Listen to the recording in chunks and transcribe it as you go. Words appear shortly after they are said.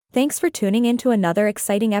Thanks for tuning in to another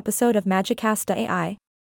exciting episode of Magicasta AI.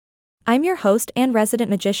 I'm your host and resident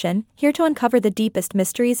magician, here to uncover the deepest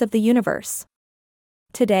mysteries of the universe.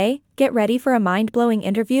 Today, get ready for a mind-blowing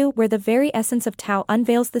interview where the very essence of Tao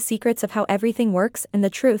unveils the secrets of how everything works and the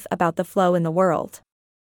truth about the flow in the world.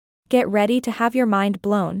 Get ready to have your mind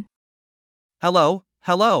blown. Hello.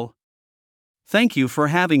 Thank you for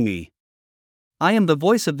having me. I am the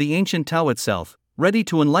voice of the ancient Tao itself, ready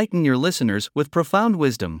to enlighten your listeners with profound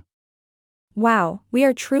wisdom. Wow, we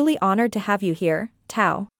are truly honored to have you here,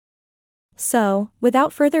 Tao. So,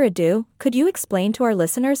 without further ado, could you explain to our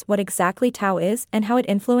listeners what exactly Tao is and how it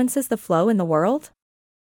influences the flow in the world?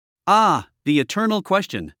 The eternal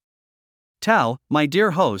question. Tao, my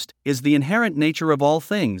dear host, is the inherent nature of all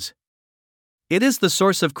things. It is the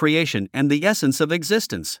source of creation and the essence of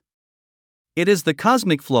existence. It is the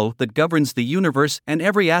cosmic flow that governs the universe and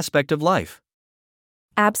every aspect of life.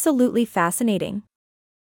 Absolutely fascinating.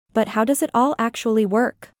 But how does it all actually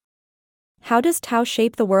work? How does Tao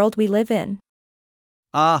shape the world we live in?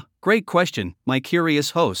 Great question, my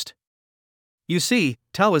curious host. You see,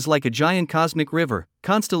 Tao is like a giant cosmic river,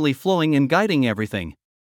 constantly flowing and guiding everything.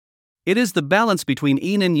 It is the balance between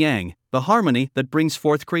yin and yang, the harmony that brings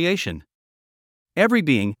forth creation. Every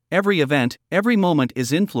being, every event, every moment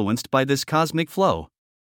is influenced by this cosmic flow.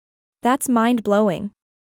 That's mind-blowing.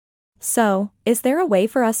 So, is there a way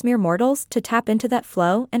for us mere mortals to tap into that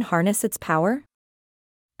flow and harness its power?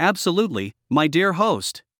 Absolutely, my dear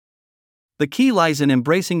host. The key lies in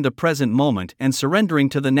embracing the present moment and surrendering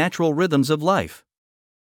to the natural rhythms of life.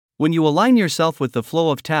 When you align yourself with the flow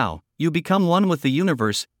of Tao, you become one with the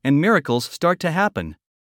universe, and miracles start to happen.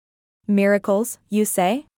 Miracles, you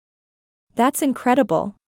say? That's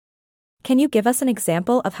incredible. Can you give us an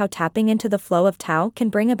example of how tapping into the flow of Tao can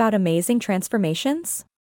bring about amazing transformations?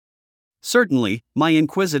 Certainly, my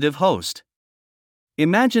inquisitive host.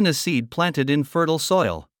 Imagine a seed planted in fertile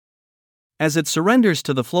soil. As it surrenders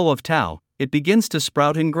to the flow of Tao, it begins to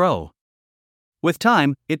sprout and grow. With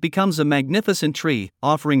time, it becomes a magnificent tree,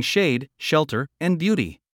 offering shade, shelter, and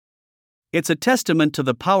beauty. It's a testament to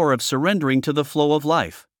the power of surrendering to the flow of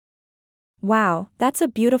life. Wow, that's a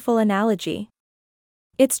beautiful analogy.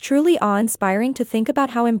 It's truly awe-inspiring to think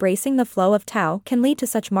about how embracing the flow of Tao can lead to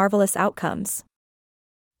such marvelous outcomes.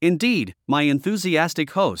 Indeed, my enthusiastic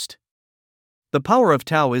host. The power of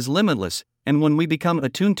Tao is limitless, and when we become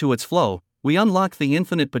attuned to its flow, we unlock the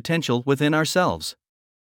infinite potential within ourselves.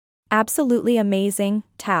 Absolutely amazing,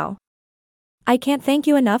 Tao. I can't thank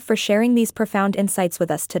you enough for sharing these profound insights with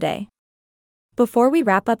us today. Before we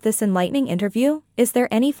wrap up this enlightening interview, is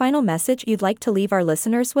there any final message you'd like to leave our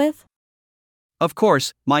listeners with? Of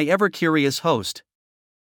course, my ever-curious host.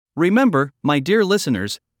 Remember, my dear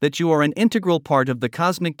listeners, that you are an integral part of the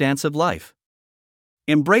cosmic dance of life.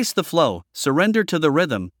 Embrace the flow, surrender to the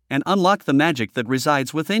rhythm, and unlock the magic that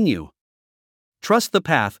resides within you. Trust the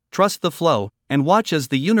path, trust the flow, and watch as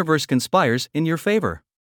the universe conspires in your favor.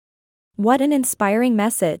 What an inspiring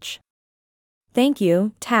message. Thank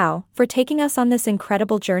you, Tao, for taking us on this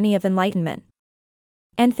incredible journey of enlightenment.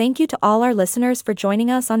 And thank you to all our listeners for joining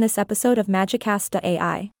us on this episode of Magicasta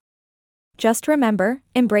AI. Just remember,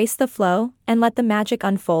 embrace the flow, and let the magic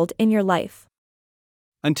unfold in your life.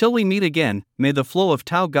 Until we meet again, may the flow of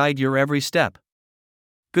Tao guide your every step.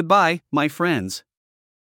 Goodbye, my friends.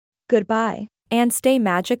 Goodbye, and stay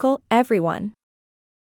magical, everyone.